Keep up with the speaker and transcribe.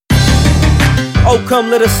Oh, come,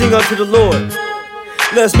 let us sing unto the Lord.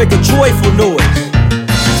 Let us make a joyful noise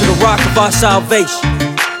to the rock of our salvation.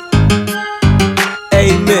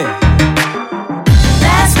 Amen.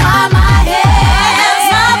 That's why my hands,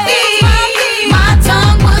 my feet, my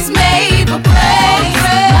tongue was made for praise.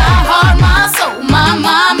 My heart, my soul, my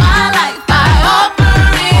life, I offer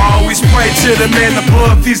it. Always pray to the man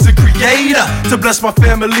above, he's the creator. To bless my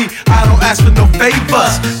family, I don't ask for no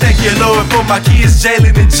favors. Thank you, Lord, for my kids,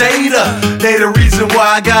 Jalen and Jada. They the reason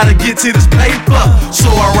why I gotta get to this paper. So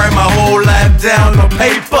I write my whole life down on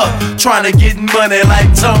paper, trying to get money like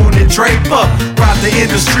Tony Draper. Rob the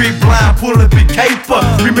industry blind, pull up a caper.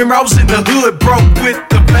 Remember I was in the hood, broke with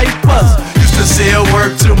the papers. Used to sell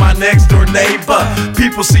work to my next door neighbor.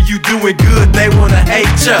 People see you doing good, they wanna hate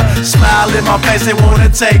ya. Smile in my face, they wanna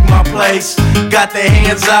take my place. Got their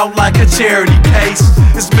hands out like a charity case.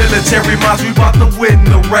 It's military minds, we about to win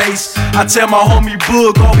the race. I tell my homie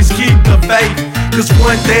Boog, always keep the faith, cause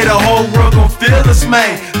one day the whole world gon' feel us,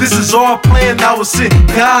 man. This is all planned, I was in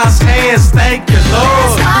God's hands, thank you,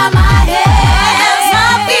 Lord. That's why my hands,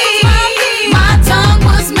 my feet, my tongue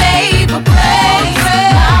was made for praise.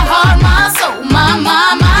 My heart, my soul, my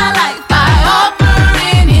life, I offer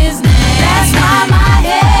in His name. That's why my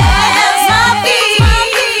hands, my feet,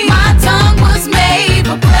 my tongue was made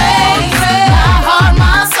for praise. My heart,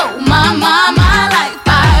 my soul, my life,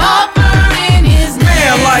 I offer in His name.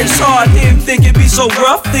 Man, life's hard, didn't think it'd be so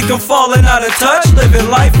rough. Think I'm falling out of touch, living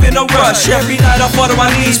life in a rush. Every night I fall to my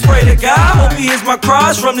knees, pray to God. Hope He hears my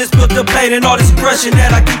cries from this built up pain and all this aggression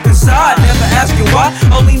that I keep inside. Never asking why,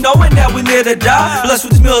 only knowing that we're near to die. Blessed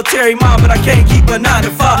with this military mind, but I can't keep a 9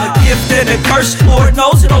 to 5. A gift and a curse, Lord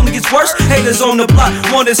knows it only gets worse. Haters on the block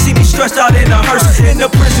wanna see me stressed out in a hearse. In the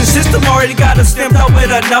prison system, already got us stamped out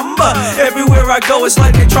with a number. Everywhere I go, it's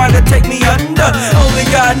like they're trying to take me under. Only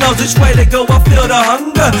God knows which way to go, I feel the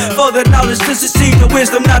hunger for the knowledge to succeed, the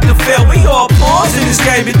wisdom not to fail. We all pawns in this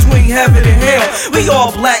game between heaven and hell. We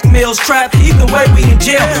all black males trapped, either way we in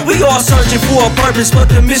jail. We all searching for a purpose, but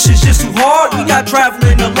the mission's just too hard. We not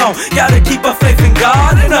traveling alone, gotta keep our faith in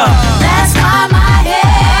God and That's why my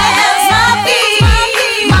hands, my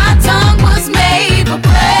feet, my tongue was made for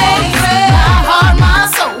praise. My heart, my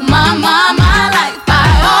soul, my life, I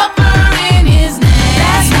offer in His name.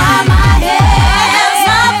 That's why my hands,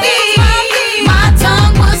 my feet, my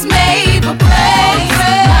tongue was made for praise.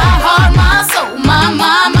 My heart, my soul, my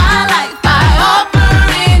life, I offer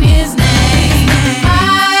in His name.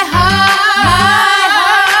 My heart,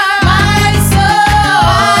 my soul,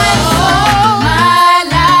 my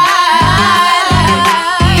life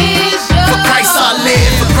is yours. For Christ I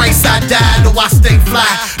live, for Christ I die, though I stay fly.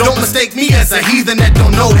 Don't mistake me as a heathen that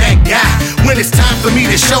don't know that guy. When it's time for me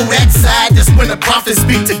to show that side, that's when the prophets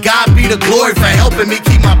speak. To God be the glory for helping me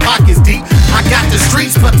keep my pockets deep. I got the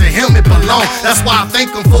streets, but to Him it belong. That's why I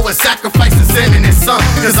thank Him for His sacrifice and sending His Son.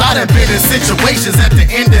 Cause I done been in situations at the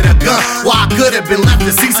end of the gun, why I could have been left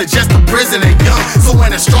deceased or just a prisoner young. So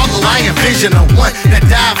in a struggle I envision a one that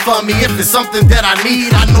died for me. If it's something that I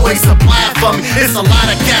need, I know He supplied for me. It's a lot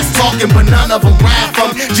of cats talking, but none of them ride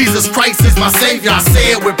for me. Jesus Christ is my Savior, I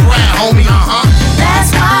say it with pride, homie,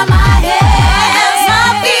 That's why my head